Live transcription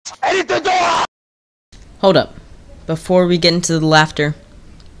Edit the door! Hold up. Before we get into the laughter,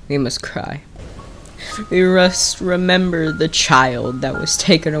 we must cry. We must remember the child that was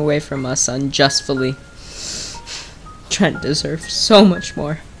taken away from us unjustly. Trent deserves so much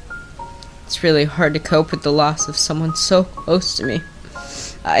more. It's really hard to cope with the loss of someone so close to me.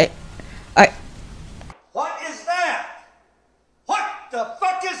 What is that? What the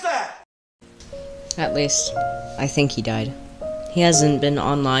fuck is that? At least, I think he died. He hasn't been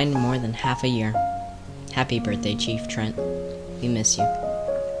online more than half a year. Happy birthday, Chief Trent. We miss you.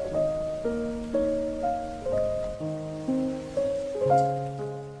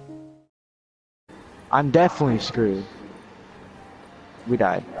 I'm definitely screwed. We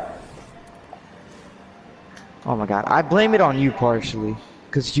died. Oh my god, I blame it on you partially.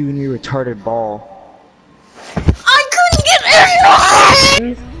 Because you and your retarded ball. I couldn't get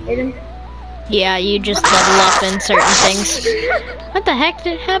anyone! Yeah, you just level up in certain things. What the heck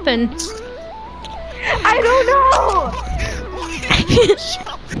did happen? I don't know!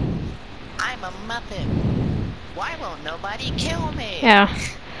 I'm a Muppet. Why won't nobody kill me? Yeah.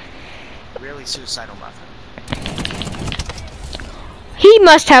 Really suicidal Muppet. He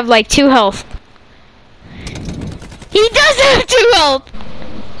must have like 2 health. He does have 2 health!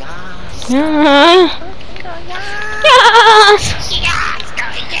 Yes.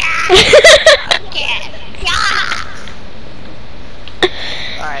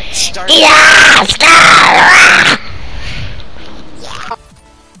 Alright, start.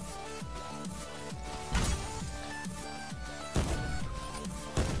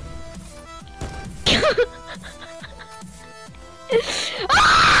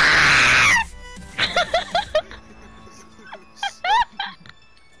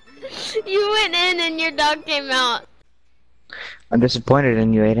 You went in and your dog came out. I'm disappointed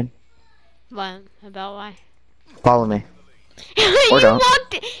in you, Ayden. What? About why? Follow me. You don't.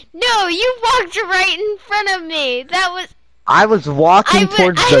 No, you walked right in front of me. That was. I was walking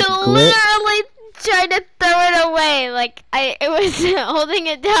towards the I glitch. literally tried to throw it away. Like I was holding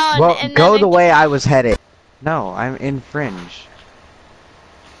it down. Well, and go then the way I was headed. No, I'm in Fringe.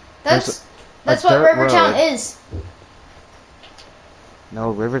 That's There's what a dirt Rivertown road. is.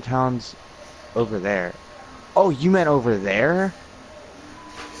 No, Rivertown's over there. Oh, you meant over there?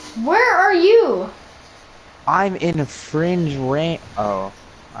 Where are you? I'm in a Fringe range. Oh,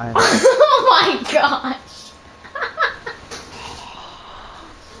 I'm. Oh my gosh.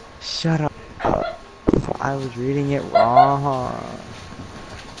 Shut up. I was reading it wrong.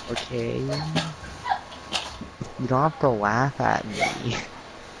 Okay? You don't have to laugh at me.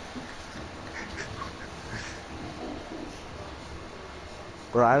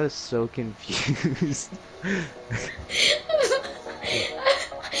 Bro, I was so confused.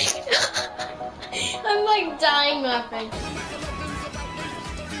 I'm like dying laughing.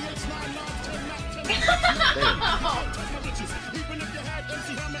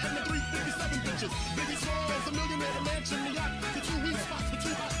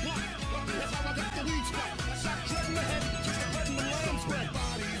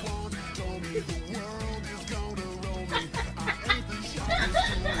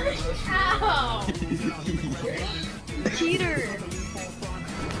 Ow! Cheater.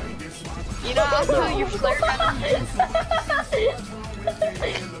 You know how to your flare gun.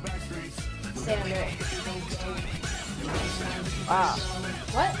 Stay under it. Ah.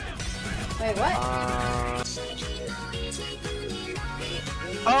 What? Wait, what?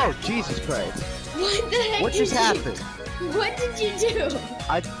 Oh, Jesus Christ. What the heck What just happened? What did you do?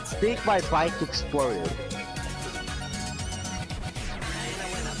 I think my bike exploded.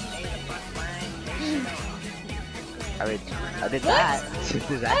 I mean, I did that.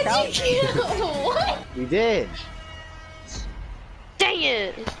 Does that count? How'd you kill? What? We did. Dang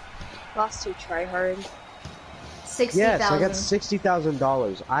it! Lost to try hard. 60,000. Yes, I got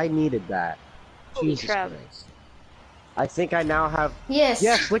 $60,000. I needed that. Holy Jesus crap. Christ. I think I now have. Yes.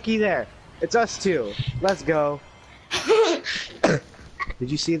 Yes, looky there. It's us two. Let's go. Did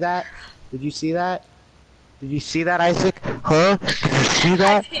you see that? Did you see that? Did you see that, Isaac? Huh? Did you see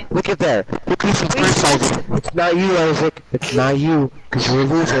that? Look at there. Look who's first, Isaac. It's not you, Isaac. It's not you. Because you're a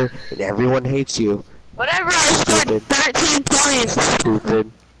loser. And everyone hates you. Whatever, I scored 13 points!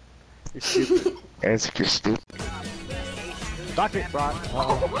 Stupid. You're stupid. Isaac, you're stupid. Got it, Brock.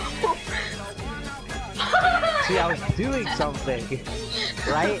 See, I was doing something.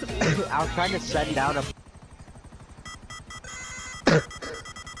 Right? I was trying to send down a...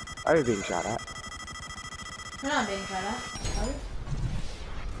 Are you being shot at? We're not being shot at. Are we?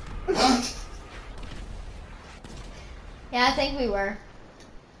 Yeah, I think we were.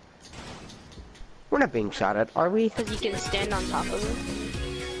 We're not being shot at, are we? Because you can stand on top of it.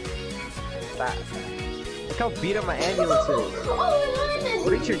 that. Look how beat up my ambulance is. What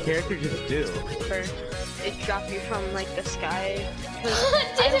did your character just do? It dropped you from like the sky.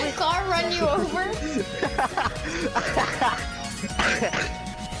 Did a car run you over?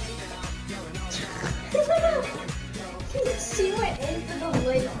 She went into the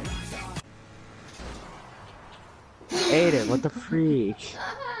lake. Ayden, what the freak?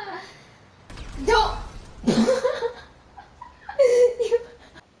 Don't.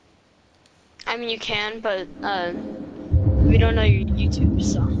 I mean, you can, but we don't know your YouTube,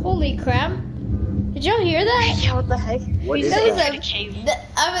 so. Holy crap! Did y'all hear that? Yeah, what the heck? What is That was that? a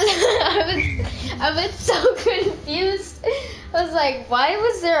I was so confused. I was like, why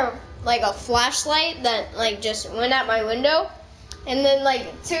was there like a flashlight that like just went at my window, and then like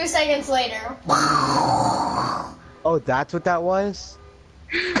 2 seconds later. Oh, that's what that was?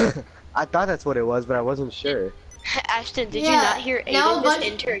 I thought that's what it was, but I wasn't sure. Ashton, did you Yeah, not hear now Ayden a just bunch-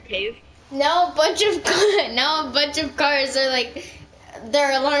 enter a cave? Now a bunch of cars are like,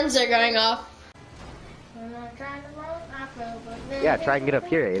 their alarms are going off. Yeah, try and get up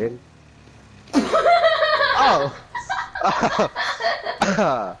here, Ayden. Oh!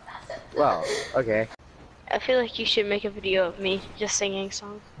 Well, okay. I feel like you should make a video of me just singing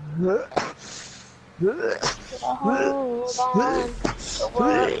songs. Hold on to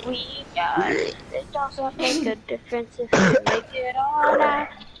what we got. It doesn't make a difference if we make it all right.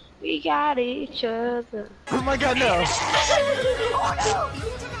 We got each other. Oh my god, no!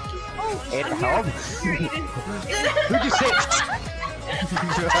 Ayden, help! Who'd you say?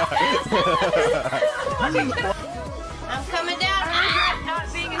 I'm coming down.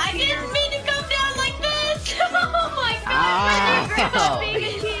 I didn't mean to come down like this. Oh my god.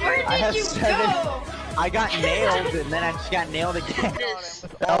 Where did you go? I got nailed and then I just got nailed again.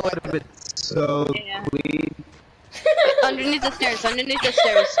 That would have been so clean. Underneath the stairs, underneath the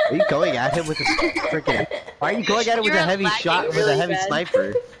stairs. Are you going at him with a freaking? Why are you going at him with You're a heavy lagging shot with really a heavy bad.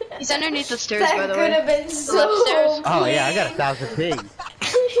 sniper? He's underneath the stairs, by That the could way. have been so upstairs? Oh yeah, I got 1,000 pings.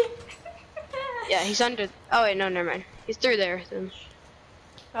 Yeah, he's under. Oh wait, no, never mind. He's through there then.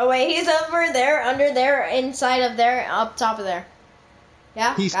 Oh wait, he's over there, under there, inside of there, up top of there.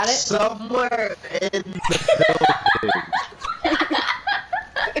 Yeah, He's got it? somewhere in the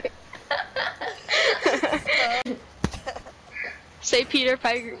Say Peter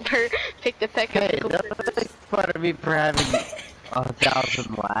Piper picked a peck of Hey, pickle. don't make fun of me for having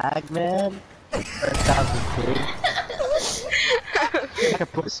 1,000 lag, man. Or 1,000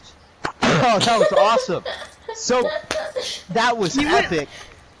 pings. Oh, that was awesome. So, that was epic.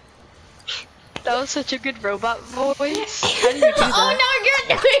 That was such a good robot voice. How did you do that? Oh no, you're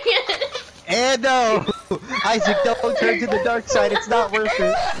doing it! And no! Isaac, don't turn to the dark side, it's not worth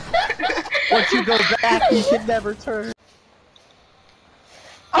it. Once you go back, you can never turn.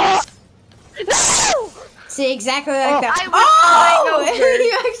 No! See, exactly like that. I was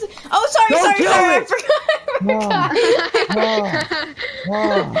You actually- oh, sorry, Don't kill I me!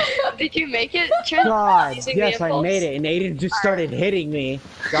 forgot. Did you make it, Trent? God, Using yes, the I impulse? made it, and Ayden just started hitting me.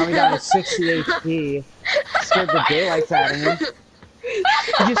 Got me down to 60 HP. Scared the daylights out of me.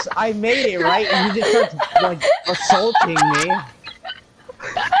 I made it, right? And he just starts, like, assaulting me.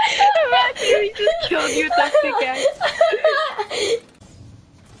 Imagine he just killed you with that pickaxe.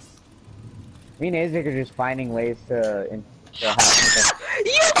 Me and Isaac are just finding ways to have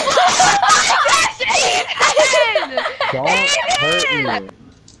You Don't hurt me.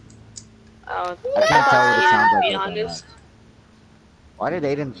 Oh, I can't tell what it sounds to like. be right honest. now. Why did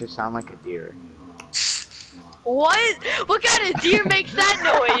Ayden just sound like a deer? What? What kind of deer makes that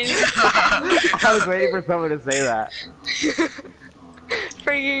noise? I was waiting for someone to say that.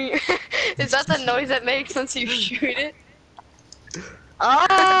 Freaking. Is that the noise that makes once you shoot it?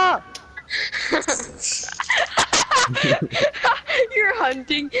 Ah! You're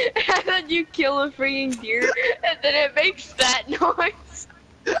hunting, and then you kill a freaking deer, and then it makes that noise.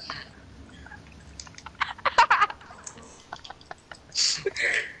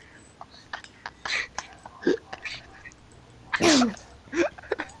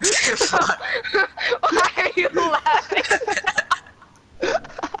 Why are you laughing?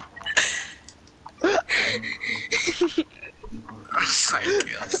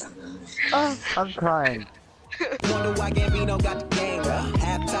 Oh, I'm crying.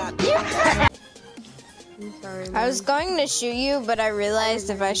 I was going to shoot you, but I realized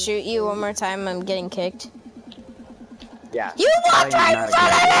if I shoot you one more time, I'm getting kicked. Yeah. You walked right in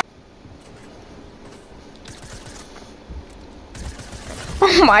front of me!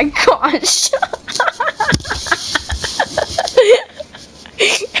 Oh my gosh!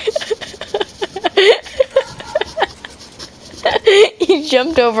 You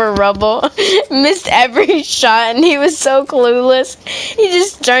jumped over rubble, missed every shot, and he was so clueless. He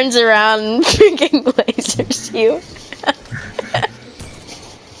just turns around and freaking lasers you.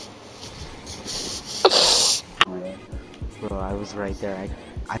 Bro, I was right there.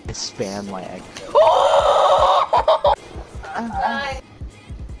 I spam lag.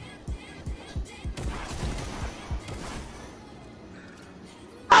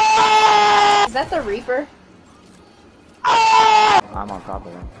 Is that the Reaper? I'm on top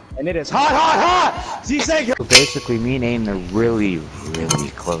of him. And it is hot, hot, hot! Z-Seg! So basically, me and Ayden are really, really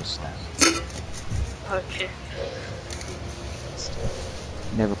close now. Okay.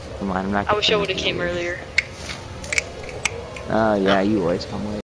 Never mind, I'm not. I wish I would've came earlier. Yeah, you always come late.